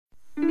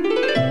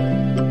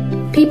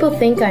People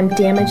think I'm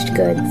damaged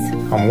goods.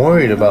 I'm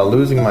worried about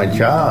losing my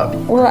job.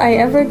 Will I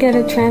ever get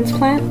a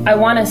transplant? I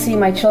want to see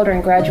my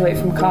children graduate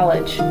from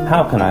college.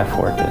 How can I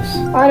afford this?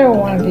 I don't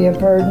want to be a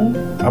burden.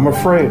 I'm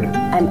afraid.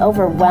 I'm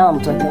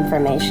overwhelmed with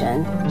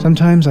information.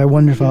 Sometimes I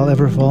wonder if I'll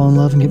ever fall in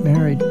love and get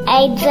married.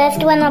 I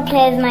just want to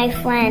play with my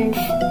friends.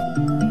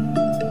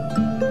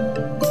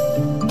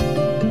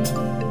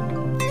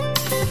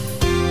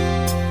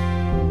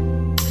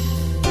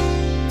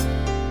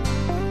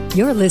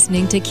 You're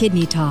listening to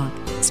Kidney Talk,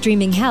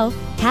 streaming health,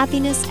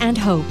 happiness, and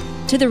hope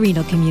to the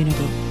renal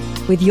community,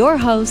 with your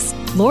hosts,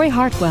 Lori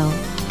Hartwell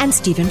and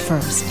Stephen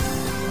Furst.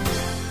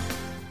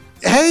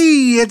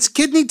 Hey, it's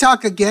Kidney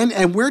Talk again,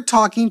 and we're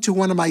talking to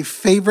one of my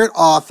favorite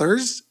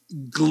authors,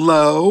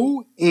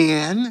 Glo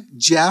and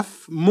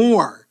Jeff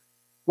Moore.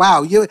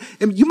 Wow,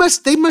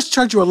 they must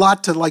charge you a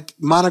lot to like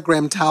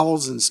monogram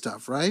towels and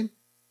stuff, right?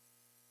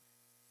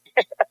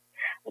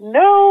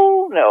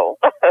 No.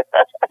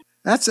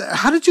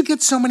 How did you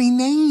get so many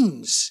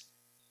names?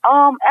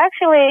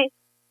 Actually,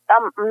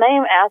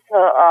 named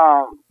after,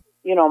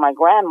 my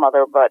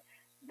grandmother, but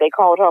they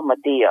called her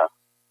Medea.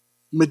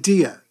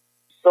 Medea.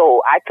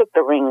 So I took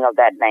the ring of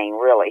that name,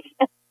 really.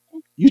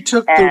 You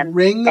took the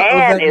ring of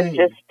that name? And it's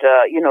just,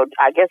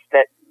 I guess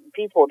that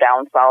people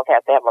down south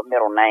have to have a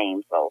middle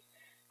name. So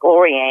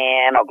Gloria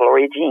Ann or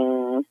Gloria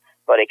Jean,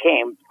 but it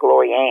came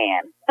Gloria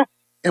Ann.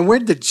 And where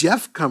did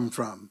Jeff come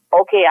from?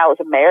 Okay, I was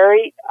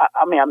married.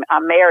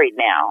 I'm married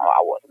now.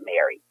 I wasn't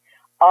married.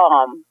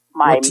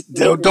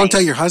 Don't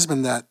tell your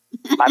husband that.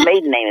 My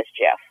maiden name is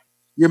Jeff.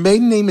 Your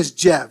maiden name is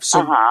Jeff.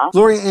 So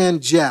Gloria Ann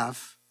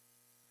Jeff,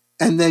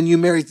 and then you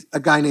married a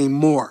guy named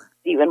Moore.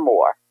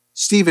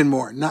 Stephen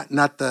Moore,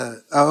 not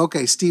the. Oh,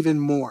 okay, Stephen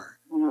Moore.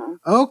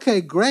 Mm-hmm. Okay,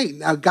 great.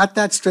 Now got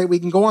that straight. We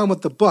can go on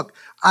with the book.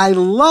 I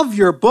love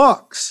your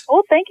books.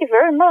 Oh, thank you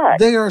very much.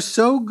 They are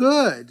so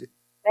good.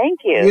 Thank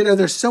you.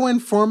 They're so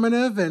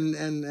informative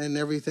and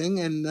everything.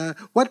 And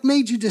what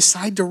made you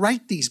decide to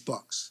write these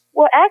books?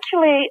 Well,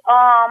 actually,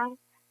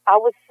 I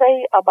would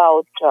say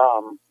about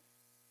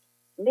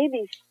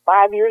maybe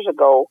 5 years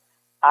ago,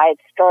 I had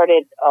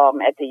started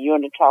at the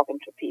unit talking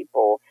to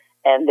people,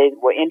 and they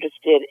were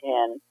interested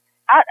in.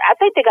 I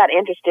think they got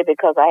interested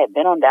because I had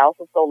been on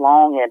dialysis so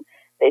long, and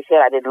they said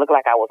I didn't look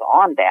like I was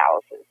on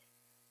dialysis.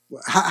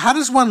 How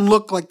does one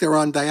look like they're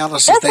on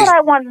dialysis? That's what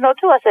I wanted to know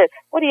too. I said,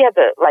 "What do you have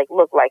to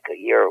look like?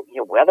 Your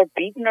weather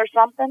beaten or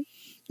something?"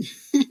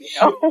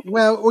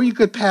 Well, or you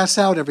could pass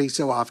out every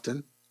so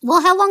often.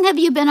 Well, how long have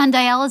you been on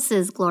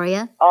dialysis,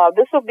 Gloria?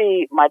 This will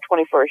be my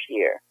 21st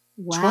year.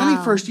 Wow.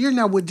 21st year.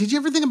 Now, did you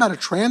ever think about a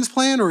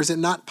transplant, or is it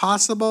not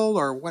possible,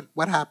 or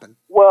what happened?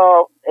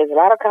 Well, there's a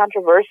lot of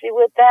controversy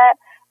with that.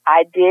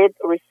 I did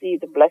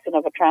receive the blessing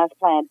of a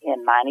transplant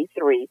in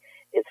 '93.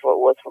 It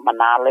was from a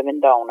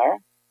non-living donor.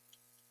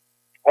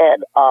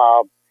 And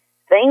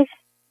things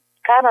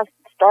kind of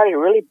started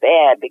really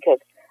bad because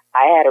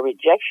I had a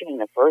rejection in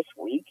the first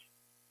week,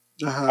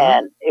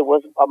 and it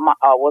was a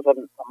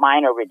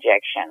minor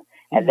rejection,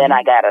 and then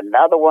I got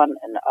another one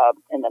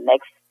in the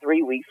next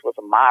 3 weeks was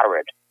a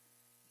moderate.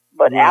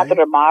 But after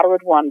the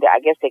moderate one, I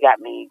guess they got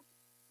me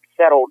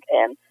settled,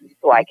 and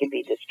so I could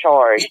be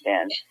discharged.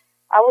 And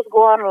I was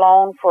going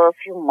along for a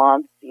few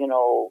months,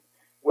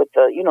 with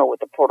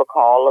the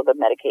protocol of the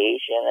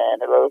medication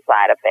and the little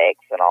side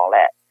effects and all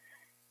that.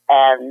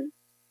 And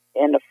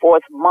in the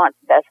 4th month,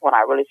 that's when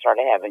I really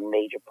started having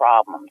major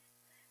problems.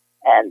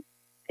 And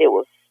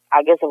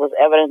I guess it was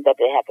evident that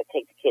they had to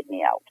take the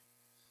kidney out.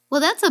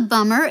 Well, that's a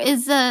bummer.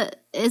 Is that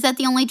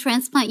the only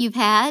transplant you've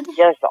had?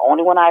 Yes, the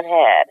only one I've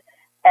had.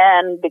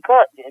 And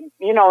because,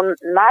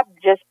 not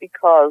just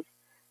because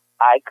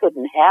I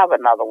couldn't have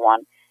another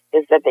one,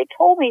 is that they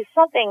told me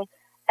something,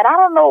 and I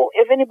don't know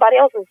if anybody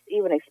else has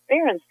even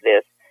experienced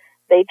this.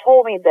 They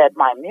told me that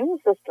my immune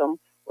system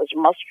was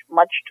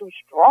much too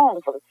strong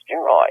for the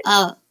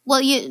steroids.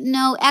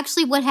 Well,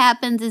 actually what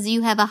happens is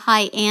you have a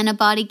high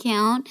antibody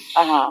count.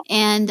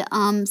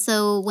 And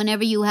so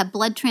whenever you have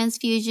blood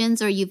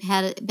transfusions or you've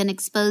been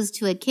exposed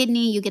to a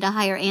kidney, you get a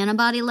higher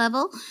antibody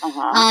level.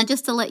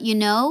 Just to let you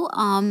know,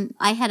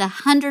 I had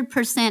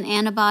 100%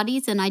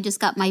 antibodies, and I just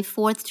got my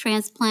 4th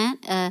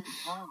transplant a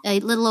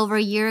little over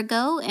a year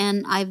ago,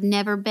 and I've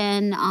never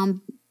been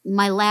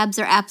my labs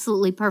are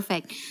absolutely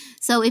perfect.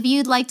 So if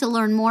you'd like to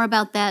learn more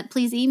about that,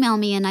 please email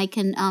me and I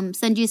can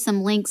send you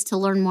some links to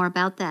learn more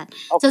about that.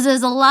 Okay. So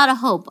there's a lot of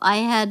hope. I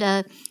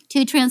had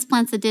 2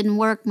 transplants that didn't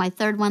work. My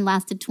 3rd one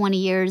lasted 20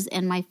 years,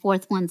 and my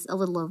 4th one's a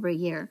little over a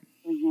year.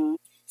 Mm-hmm.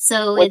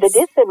 So they did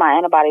say my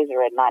antibodies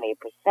are at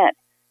 98%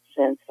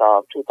 since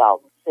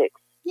 2006.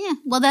 Yeah,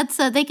 well, that's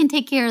they can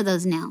take care of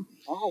those now.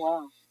 Oh,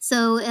 wow.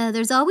 So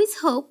there's always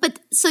hope. But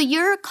so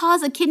your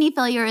cause of kidney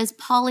failure is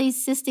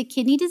polycystic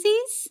kidney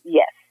disease?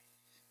 Yes.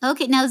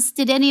 Okay. Now,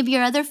 did any of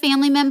your other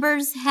family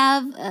members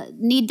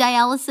need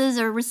dialysis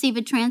or receive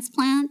a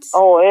transplant?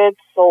 Oh, it's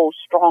so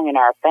strong in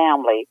our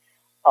family.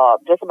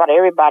 Just about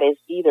everybody's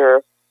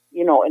either,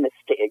 in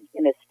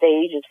the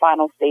stages,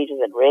 final stages,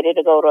 and ready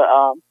to go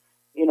to,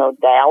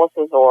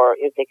 dialysis, or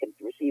if they can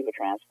receive a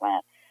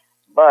transplant.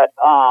 But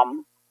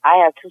I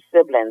have 2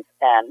 siblings,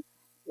 and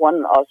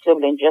one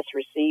sibling just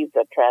received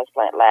a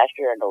transplant last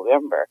year in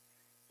November.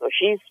 So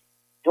she's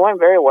doing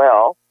very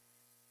well.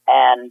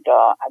 And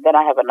then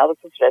I have another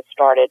sister that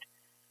started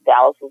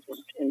dialysis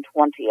in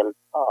 09.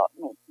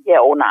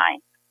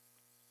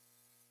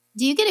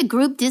 Do you get a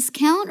group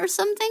discount or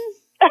something?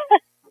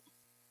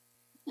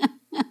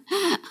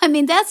 I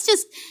mean, that's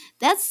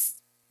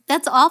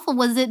awful.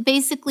 Was it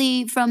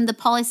basically from the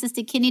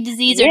polycystic kidney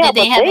disease, or did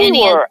they have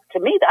any? To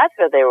me, I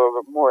feel they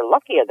were more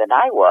luckier than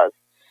I was,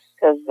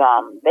 because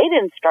they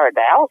didn't start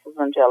dialysis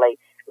until they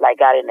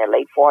got in their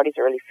late 40s,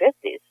 early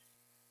 50s.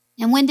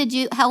 And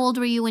how old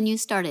were you when you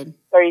started?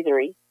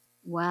 33.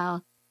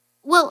 Wow.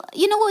 Well,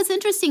 you know what's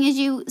interesting is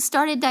you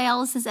started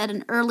dialysis at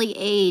an early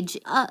age.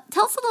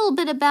 Tell us a little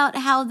bit about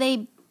how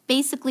they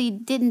basically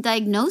didn't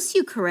diagnose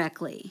you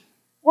correctly.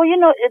 Well,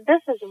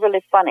 this is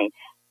really funny.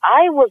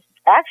 I was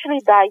actually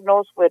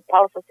diagnosed with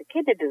polycystic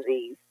kidney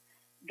disease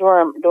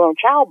during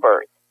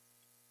childbirth.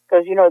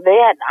 Because, they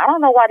had, I don't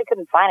know why they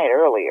couldn't find it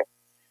earlier.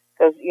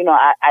 Because,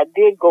 I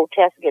did go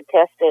get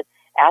tested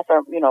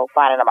after,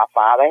 finding out my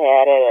father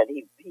had it, and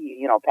he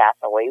passed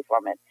away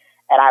from it.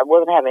 And I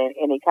wasn't having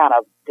any kind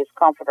of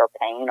discomfort or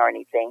pain or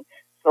anything.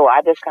 So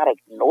I just kind of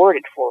ignored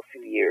it for a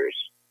few years.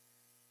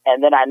 And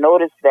then I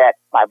noticed that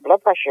my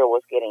blood pressure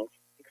was getting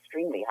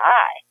extremely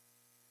high.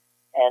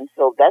 And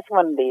so that's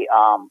when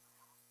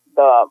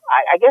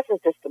I guess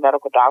it's just the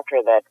medical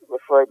doctor that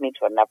referred me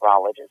to a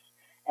nephrologist.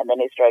 And then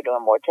they started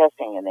doing more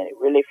testing, and then it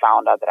really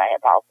found out that I had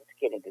polycystic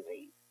kidney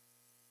disease.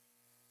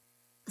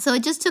 So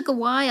it just took a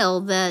while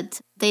that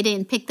they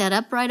didn't pick that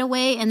up right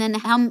away. And then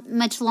how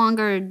much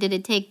longer did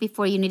it take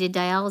before you needed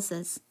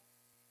dialysis?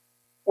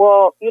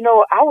 Well,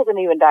 I wasn't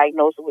even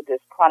diagnosed with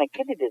this chronic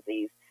kidney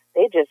disease.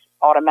 They just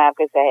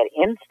automatically said I had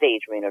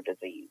end-stage renal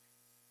disease.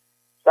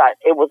 So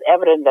it was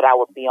evident that I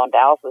would be on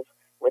dialysis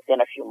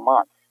within a few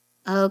months.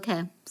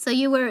 Okay. So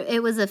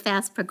it was a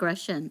fast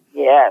progression.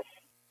 Yes.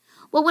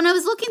 Well, when I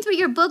was looking through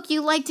your book,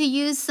 you like to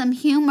use some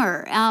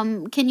humor.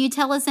 Can you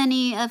tell us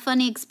any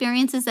funny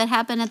experiences that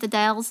happened at the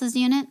dialysis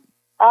unit?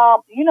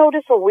 This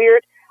is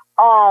weird.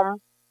 I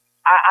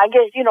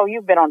guess,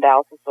 you've been on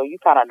dialysis, so you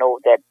kind of know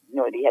that,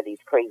 they have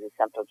these crazy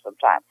symptoms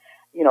sometimes,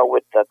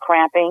 with the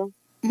cramping.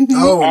 Mm-hmm.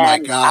 Oh, and my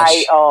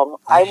gosh.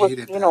 I was,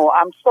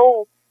 I'm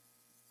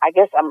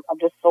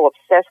just so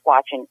obsessed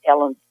watching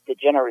Ellen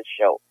DeGeneres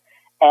show.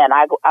 And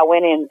I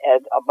went in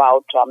at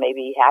about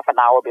maybe half an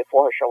hour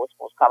before her show was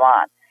supposed to come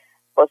on.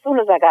 But as soon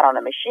as I got on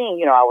the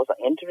machine, I was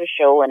into the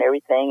show and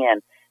everything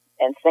and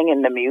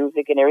singing the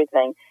music and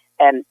everything.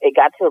 And it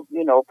got to,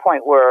 a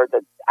point where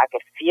I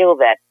could feel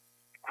that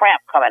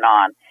cramp coming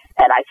on.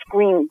 And I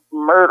screamed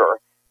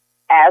murder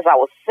as I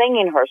was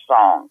singing her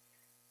song.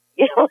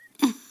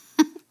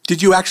 Did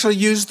you actually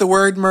use the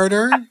word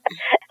murder? I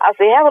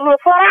said, have a little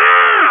fun.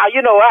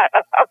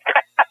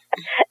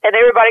 And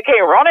everybody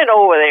came running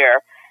over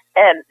there.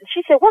 And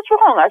she said, what's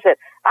wrong? I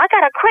said, I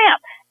got a cramp.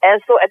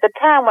 And so at the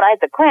time when I had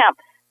the cramp,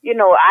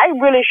 I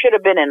really should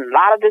have been in a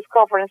lot of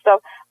discomfort and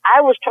stuff.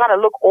 I was trying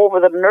to look over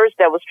the nurse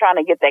that was trying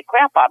to get that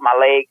cramp out of my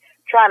leg,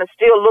 trying to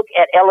still look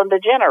at Ellen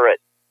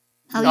DeGeneres.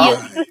 Oh,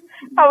 yeah.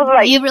 I was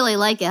like, you really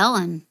like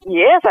Ellen.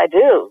 Yes, I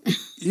do.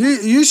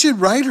 You should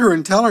write her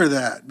and tell her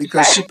that,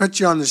 because she put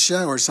you on the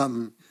show or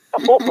something.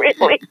 Oh,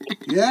 really?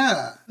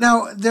 Yeah.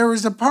 Now, there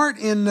was a part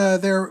in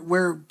there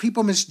where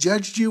people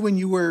misjudged you when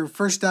you were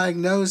first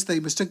diagnosed.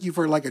 They mistook you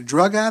for like a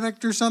drug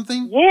addict or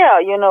something? Yeah,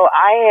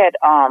 I had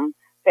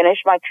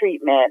finished my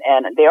treatment,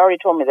 and they already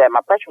told me that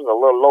my pressure was a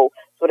little low,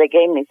 so they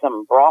gave me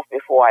some broth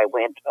before I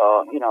went,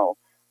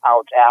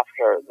 out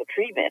after the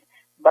treatment.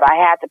 But I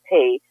had to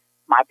pay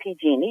my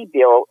PG&E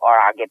bill or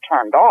I'd get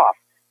turned off.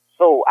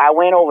 So I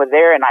went over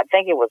there, and I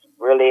think it was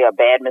really a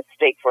bad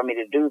mistake for me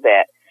to do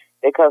that,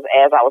 because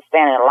as I was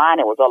standing in line,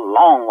 it was a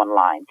long one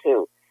line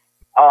too.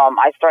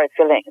 I started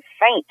feeling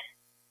faint.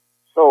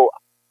 So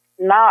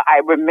now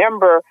I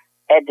remember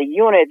at the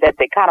unit that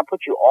they kind of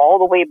put you all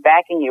the way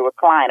back in your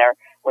recliner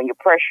when your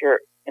pressure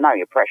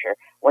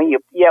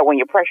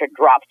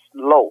drops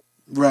low.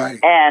 Right.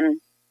 And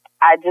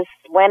I just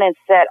went and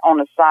sat on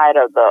the side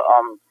of the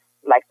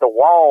the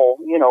wall,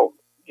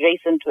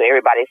 adjacent to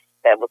everybody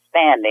that was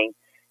standing.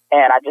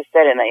 And I just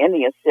sat in the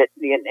Indian sit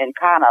and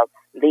kind of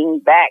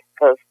leaned back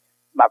because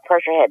my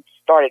pressure had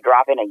started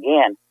dropping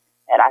again,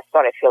 and I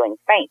started feeling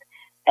faint.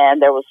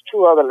 And there was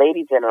two other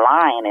ladies in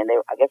line, and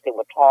I guess they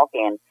were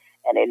talking,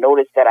 and they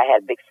noticed that I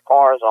had big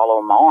scars all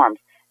over my arms.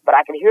 But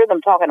I could hear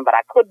them talking, but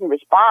I couldn't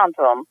respond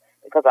to them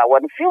because I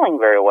wasn't feeling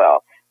very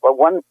well. But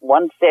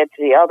one said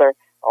to the other,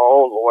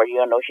 "Oh, Lord,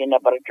 she's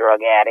nothing but a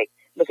drug addict.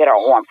 Look at her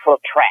arm full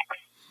of tracks."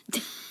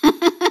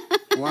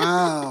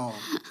 Wow.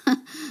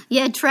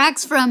 Yeah,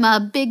 tracks from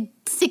big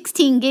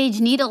 16-gauge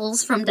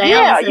needles from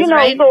dialysis,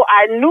 right? So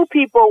I knew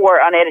people were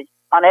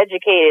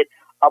uneducated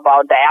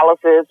about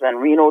dialysis and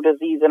renal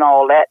disease and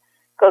all that,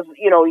 because,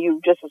 you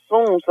just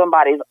assume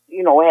somebody's,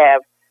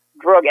 have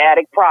drug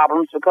addict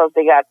problems because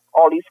they got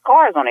all these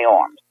scars on their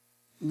arms.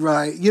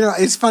 Right.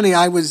 It's funny.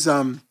 I was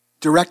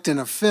directing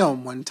a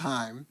film one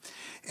time,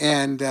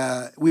 and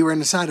we were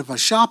inside of a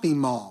shopping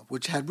mall,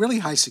 which had really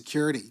high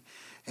security.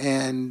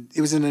 and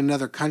it was in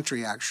another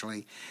country,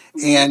 actually.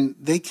 And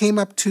they came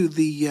up to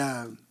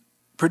the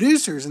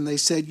producers, and they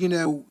said, you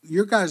know,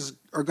 your guys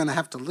are going to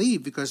have to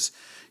leave because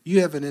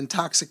you have an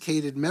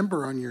intoxicated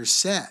member on your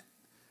set.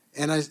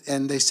 And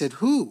they said,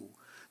 who?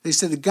 They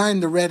said, the guy in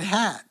the red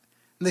hat.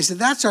 And they said,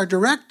 that's our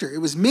director. It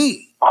was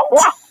me. Oh,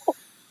 wow.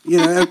 You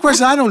know, and of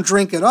course, I don't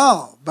drink at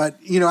all.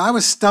 But, you know, I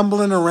was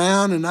stumbling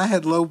around, and I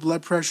had low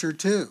blood pressure,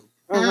 too.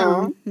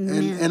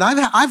 Mm-hmm. And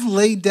I've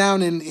laid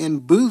down in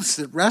booths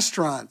at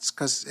restaurants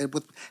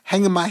with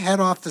hanging my head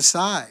off the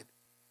side.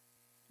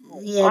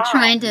 Yeah, wow.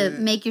 Trying to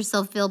make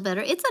yourself feel better.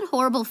 It's a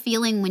horrible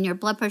feeling when your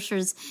blood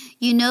pressure's,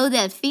 you know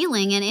that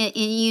feeling, and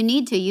you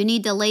need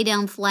to lay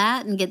down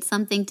flat and get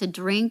something to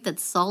drink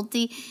that's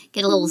salty,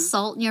 get a little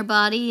salt in your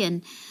body,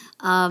 and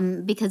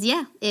because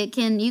you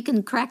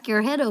can crack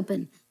your head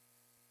open.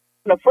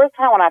 The first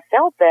time when I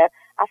felt that,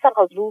 I thought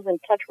I was losing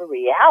touch with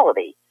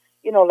reality.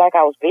 You know, like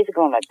I was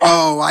basically on a diet.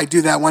 Oh, I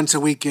do that once a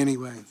week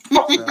anyway.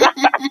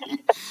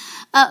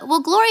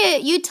 Well, Gloria,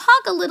 you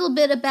talk a little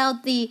bit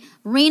about the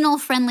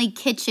renal-friendly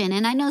kitchen,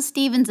 and I know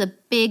Stephen's a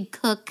big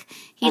cook.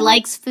 He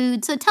likes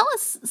food. So tell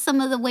us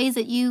some of the ways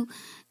that you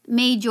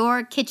made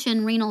your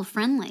kitchen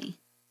renal-friendly.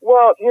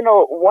 Well, you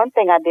know, one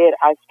thing I did,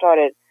 I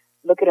started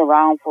looking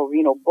around for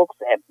renal books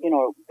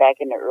back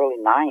in the early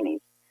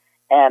 90s,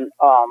 and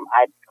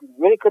I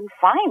really couldn't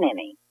find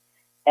any.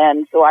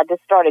 And so I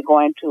just started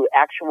going to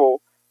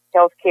actual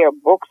healthcare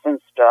books and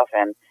stuff,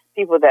 and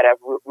people that have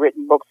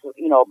written books,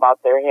 you know, about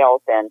their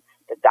health and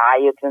the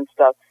diets and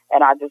stuff.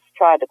 And I just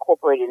tried to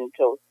incorporate it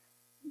into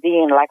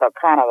being like a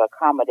kind of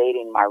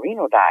accommodating my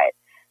renal diet.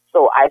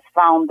 So I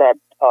found that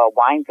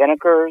wine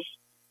vinegars,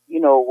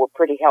 you know, were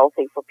pretty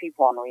healthy for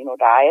people on renal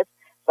diets.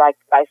 So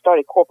I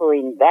started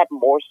incorporating that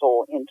more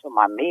so into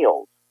my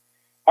meals.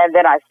 And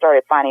then I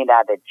started finding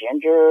out that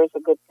ginger is a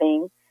good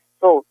thing.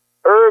 So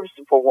herbs,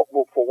 for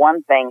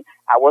one thing,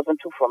 I wasn't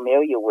too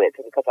familiar with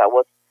because I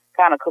was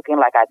kind of cooking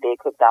like I did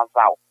cook down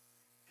south.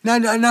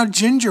 Now,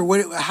 ginger,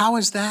 how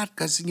is that?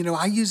 Because, you know,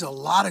 I use a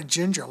lot of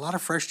ginger, a lot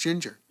of fresh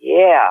ginger.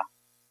 Yeah.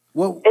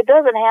 Well, it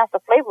does enhance the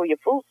flavor of your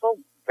food so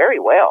very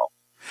well.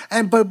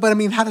 But I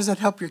mean, how does that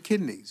help your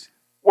kidneys?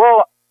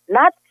 Well,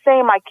 not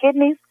saying my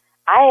kidneys.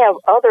 I have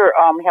other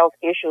health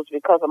issues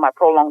because of my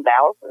prolonged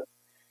dialysis.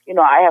 You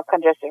know, I have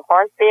congestive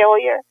heart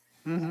failure.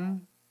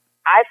 Mm-hmm.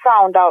 I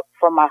found out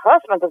from my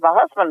husband, because my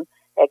husband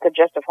had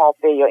congestive heart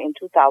failure in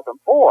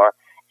 2004,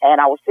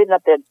 and I was sitting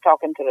up there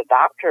talking to the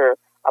doctor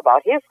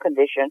about his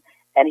condition,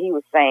 and he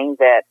was saying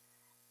that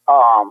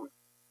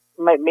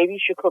maybe you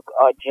should cook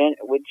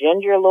with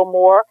ginger a little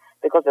more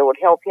because it would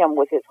help him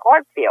with his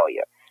heart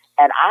failure.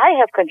 And I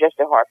have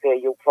congestive heart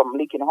failure from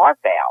leaking heart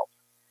valves,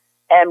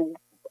 and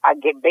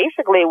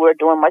basically we're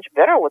doing much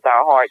better with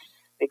our hearts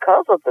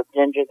because of the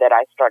ginger that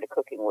I started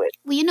cooking with.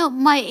 Well, you know,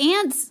 my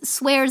aunt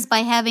swears by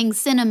having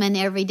cinnamon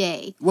every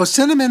day. Well,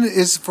 cinnamon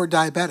is for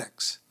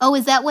diabetics. Oh,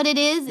 is that what it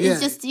is? Yeah.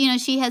 It's just, you know,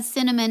 she has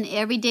cinnamon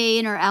every day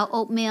in her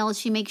oatmeal.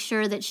 She makes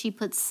sure that she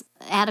puts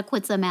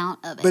adequate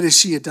amount of it. But is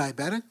she a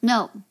diabetic?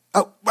 No.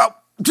 Oh, well,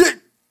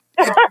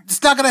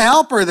 it's not going to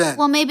help her then.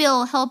 Well, maybe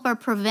it'll help her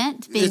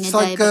prevent being it's a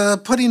diabetic. It's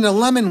like putting a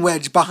lemon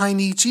wedge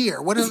behind each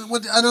ear. What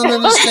I don't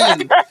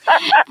understand.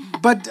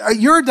 But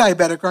you're a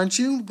diabetic, aren't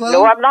you, Glo?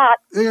 No, I'm not.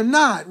 You're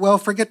not. Well,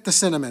 forget the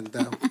cinnamon,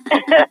 though.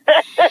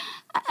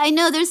 I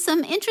know there's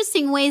some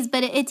interesting ways,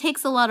 but it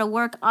takes a lot of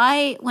work.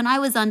 When I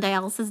was on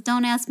dialysis,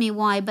 don't ask me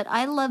why, but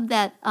I love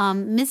that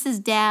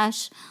Mrs.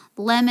 Dash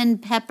lemon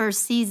pepper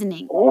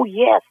seasoning. Oh,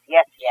 yes.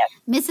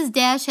 Mrs.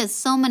 Dash has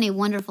so many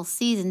wonderful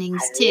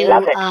seasonings, too.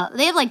 Love it.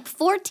 They have like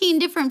 14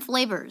 different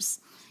flavors.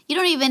 You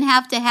don't even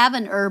have to have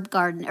an herb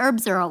garden.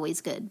 Herbs are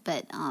always good,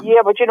 but...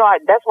 Yeah, but you know,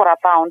 that's what I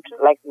found,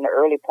 like in the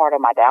early part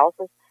of my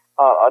dialysis.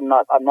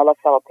 Another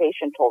fellow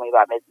patient told me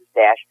about Mrs.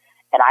 Dash,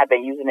 and I've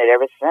been using it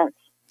ever since.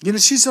 You know,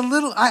 she's a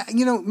little,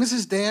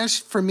 Mrs.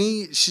 Dash, for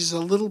me, she's a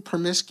little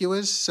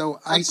promiscuous, so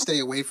I stay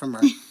away from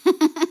her.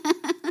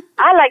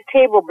 I like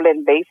table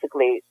blend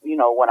basically,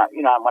 when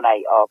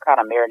I kind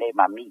of marinate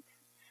my meats.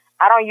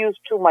 I don't use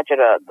too much of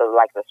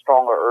the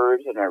stronger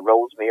herbs and the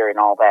rosemary and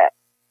all that.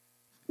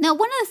 Now,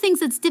 one of the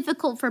things that's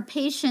difficult for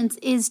patients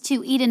is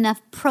to eat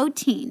enough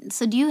protein.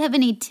 So do you have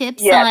any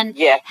tips on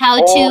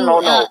how to...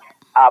 No.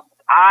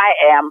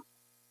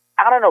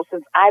 I don't know,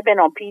 since I've been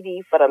on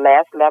PD for the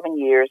last 11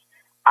 years,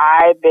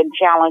 I've been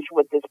challenged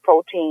with this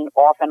protein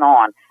off and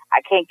on. I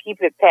can't keep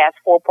it past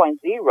 4.0.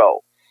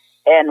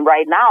 And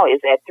right now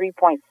it's at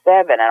 3.7,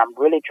 and I'm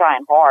really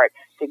trying hard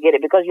to get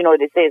it because,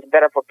 they say it's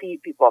better for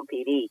people on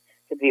PD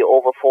to be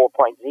over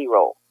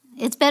 4.0.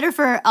 It's better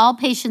for all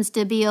patients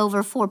to be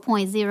over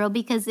 4.0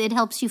 because it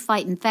helps you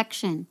fight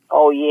infection.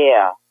 Oh,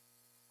 yeah.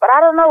 But I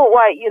don't know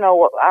why,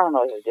 I don't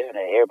know if it's different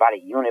in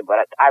everybody's unit, but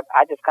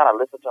I just kind of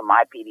listen to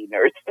my PD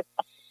nurse.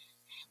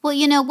 Well,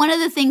 one of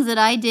the things that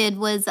I did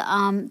was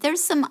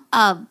there's some,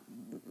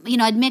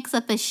 I'd mix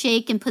up a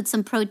shake and put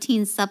some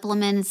protein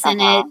supplements in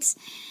it.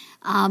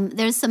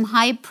 There's some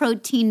high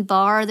protein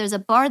bar. There's a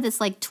bar that's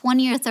like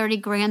 20 or 30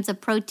 grams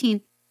of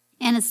protein.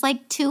 And it's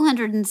like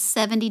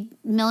 270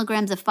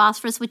 milligrams of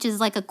phosphorus, which is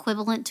like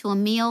equivalent to a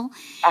meal.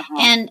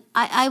 And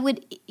I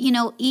would,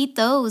 eat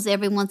those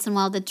every once in a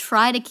while to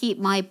try to keep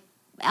my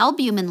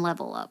albumin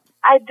level up.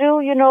 I do,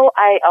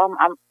 I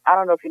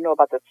don't know if you know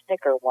about the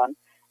Snicker one.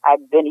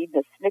 I've been eating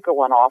the Snicker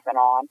one off and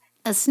on.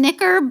 A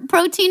Snicker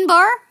protein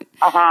bar?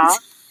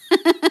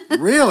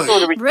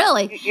 Really?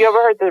 Really? You ever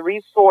heard the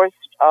Resource?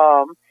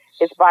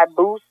 It's by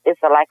Boost.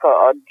 It's like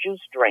a juice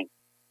drink.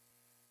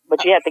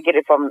 But you have to get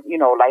it from,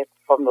 like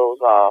from those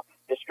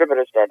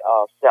distributors that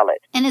sell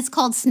it. And it's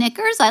called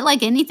Snickers? I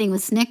like anything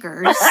with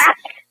Snickers.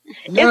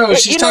 No,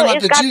 she's talking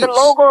about the juice. It's got the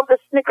logo of the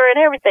Snicker and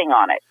everything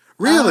on it.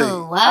 Really?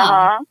 Oh,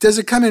 wow. Does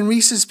it come in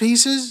Reese's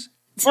Pieces?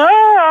 No,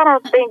 I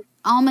don't think.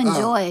 Almond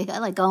Joy. I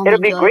like Almond Joy.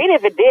 It'd be great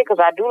if it did, because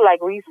I do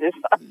like Reese's.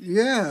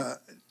 Yeah.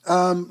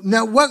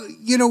 Now,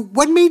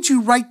 what made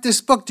you write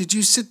this book? Did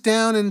you sit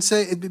down and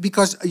say,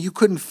 because you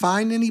couldn't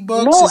find any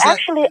books? No,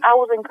 actually, I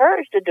was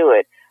encouraged to do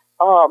it.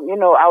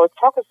 I was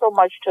talking so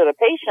much to the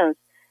patients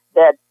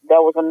that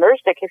there was a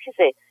nurse that kept, she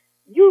said,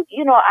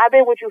 I've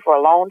been with you for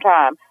a long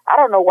time. I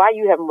don't know why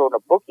you haven't written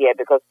a book yet,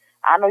 because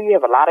I know you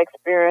have a lot of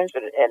experience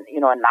and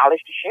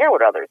knowledge to share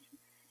with others.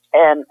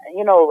 And,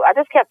 I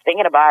just kept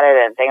thinking about it.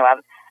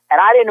 And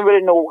I didn't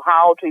really know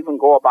how to even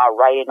go about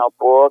writing a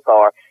book,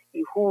 or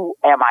who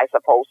am I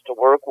supposed to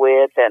work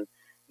with. And,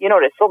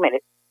 there's so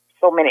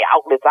many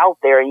outlets out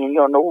there, and you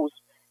don't know who's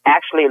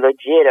actually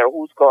legit or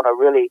who's going to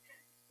really,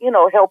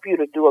 help you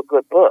to do a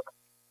good book.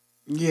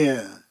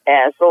 Yeah.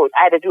 And so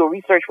I had to do a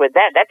research with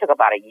that. That took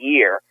about a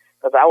year,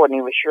 because I wasn't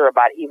even sure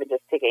about even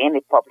just picking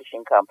any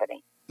publishing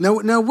company.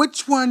 Now,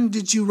 which one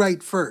did you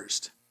write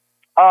first?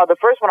 The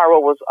first one I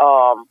wrote was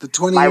the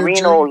 20-year My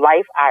Renal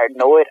Life. I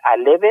Know It, I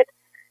Live It.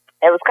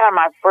 It was kind of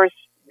my first,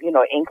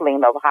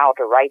 inkling of how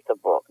to write the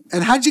book.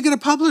 And how'd you get a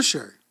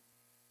publisher?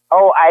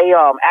 Oh, I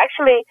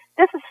actually,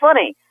 this is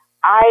funny.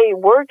 I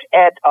worked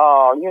at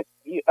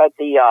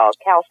the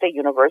Cal State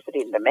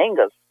University in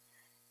Dominguez,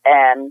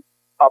 and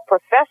a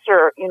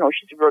professor,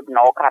 she's written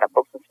all kind of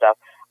books and stuff.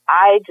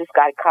 I just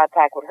got in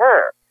contact with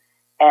her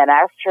and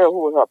asked her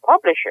who was her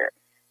publisher.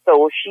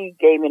 So she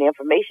gave me the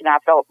information. I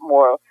felt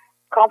more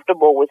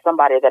comfortable with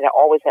somebody that had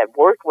always had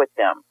worked with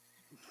them.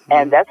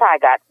 And that's how I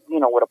got,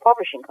 with a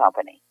publishing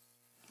company.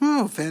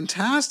 Oh,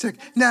 fantastic.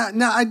 Now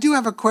I do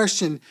have a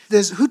question.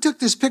 Who took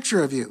this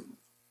picture of you?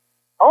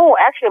 Oh,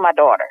 actually, my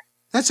daughter.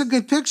 That's a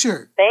good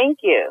picture. Thank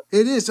you.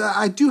 It is.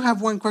 I do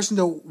have one question,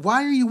 though.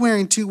 Why are you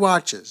wearing two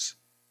watches?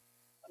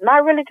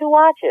 Not really two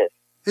watches.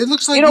 It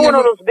looks like one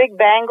of those big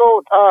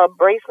bangled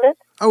bracelets.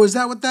 Oh, is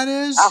that what that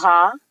is?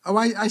 Uh-huh. Oh,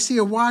 I see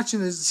a watch,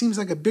 and it seems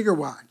like a bigger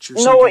watch. Or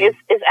no, something.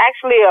 it's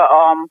actually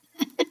a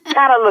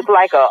kind of looks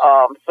like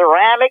a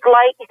ceramic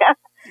light.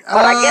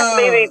 But I guess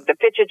maybe the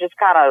picture just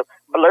kind of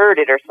blurred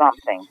it or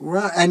something.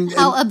 Right. And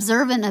how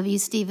observant of you,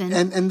 Stephen.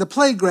 And the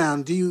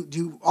playground. Do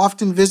you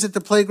often visit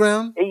the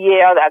playground?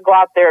 Yeah, I go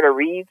out there to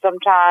read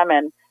sometime,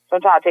 and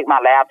sometimes I take my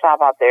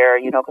laptop out there,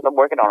 because I'm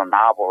working on a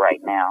novel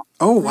right now.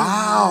 Oh,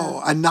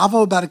 wow. A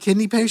novel about a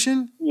kidney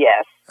patient?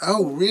 Yes.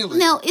 Oh, really?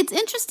 Now, it's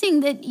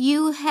interesting that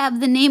you have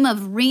the name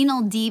of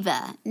Renal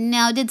Diva.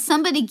 Now, did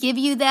somebody give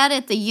you that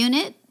at the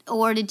unit,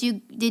 or did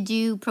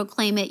you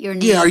proclaim it your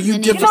name? Yeah, are you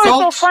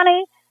difficult? It's so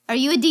funny. Are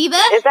you a diva?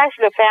 It's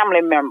actually a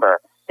family member.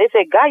 They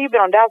said, God, you've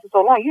been on dialysis so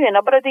long, you ain't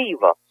nothing but a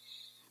diva.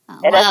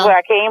 And that's where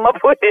I came up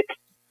with it.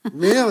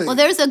 Really? Well,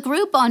 there's a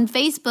group on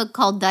Facebook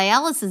called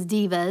Dialysis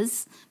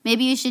Divas.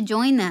 Maybe you should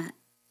join that.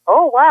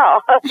 Oh,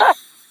 wow.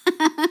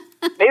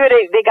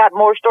 Maybe they got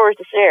more stories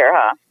to share,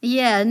 huh?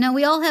 Yeah, no,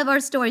 we all have our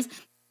stories.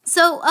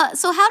 So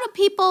how do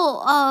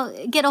people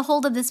get a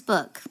hold of this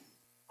book?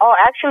 Oh,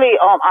 actually,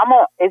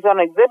 it's on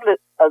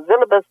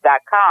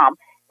Xilibris.com.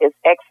 It's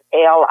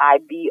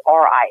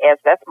XLIBRIS.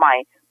 That's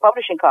my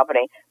publishing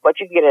company. But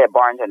you can get it at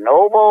Barnes and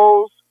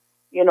Nobles.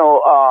 And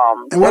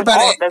what about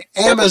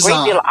Amazon? There's a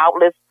great deal of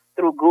outlets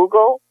through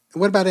Google.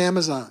 And what about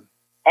Amazon?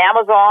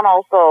 Amazon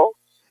also.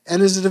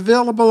 And is it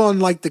available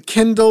on like the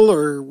Kindle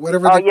or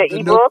whatever? Oh, yeah,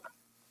 ebook.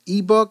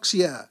 Ebooks,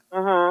 yeah.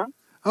 Mm-hmm.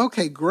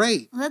 Okay,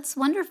 great. Well, that's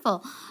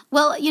wonderful.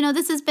 Well,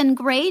 this has been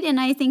great, and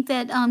I think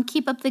that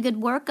keep up the good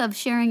work of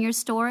sharing your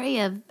story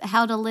of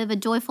how to live a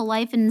joyful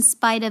life in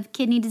spite of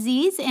kidney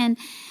disease. And,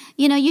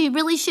 you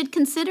really should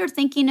consider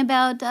thinking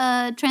about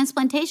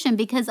transplantation,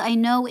 because I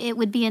know it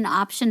would be an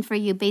option for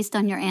you based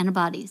on your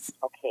antibodies.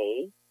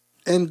 Okay.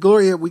 And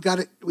Gloria, we got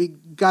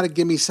to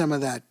give me some of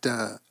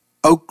that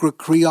okra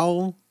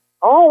Creole.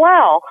 Oh,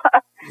 wow.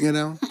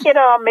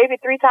 Maybe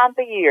 3 times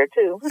a year,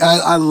 too.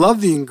 I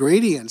love the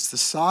ingredients, the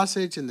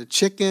sausage and the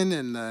chicken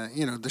and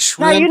the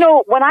shrimp.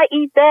 Now, when I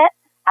eat that,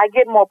 I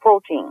get more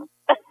protein.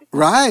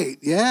 Right,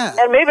 yeah.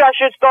 And maybe I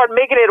should start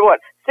making it,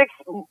 6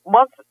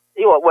 months,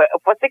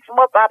 for 6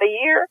 months out of the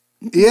year?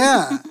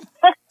 Yeah.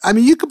 I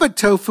mean, you could put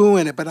tofu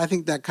in it, but I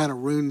think that kind of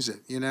ruins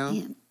it, Yeah.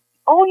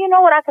 Oh, you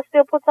know what? I could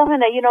still put some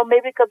in there,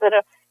 maybe because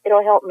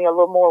it'll help me a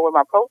little more with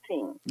my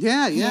protein.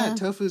 Yeah.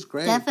 Tofu's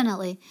great.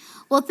 Definitely.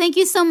 Well, thank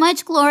you so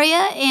much,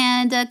 Gloria,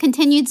 and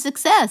continued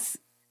success.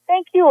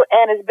 Thank you,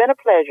 and it's been a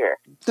pleasure.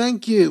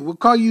 Thank you. We'll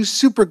call you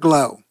Super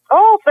Glow.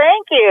 Oh,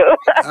 thank you.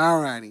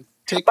 All righty.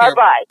 Take care.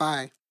 Bye-bye.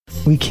 Bye.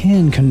 We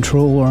can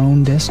control our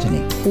own destiny.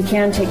 We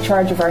can take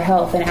charge of our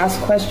health and ask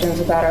questions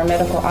about our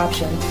medical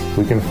options.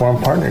 We can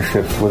form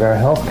partnerships with our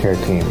healthcare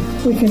team.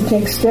 We can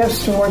take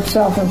steps toward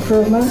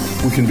self-improvement.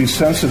 We can be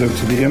sensitive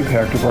to the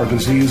impact of our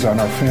disease on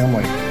our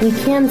family. We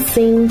can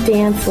sing,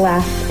 dance,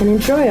 laugh, and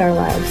enjoy our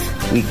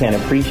lives. We can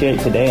appreciate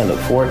today and look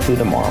forward to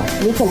tomorrow.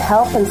 We can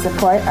help and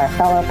support our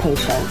fellow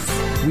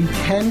patients. We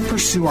can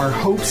pursue our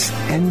hopes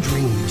and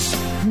dreams.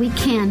 We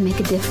can make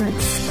a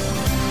difference.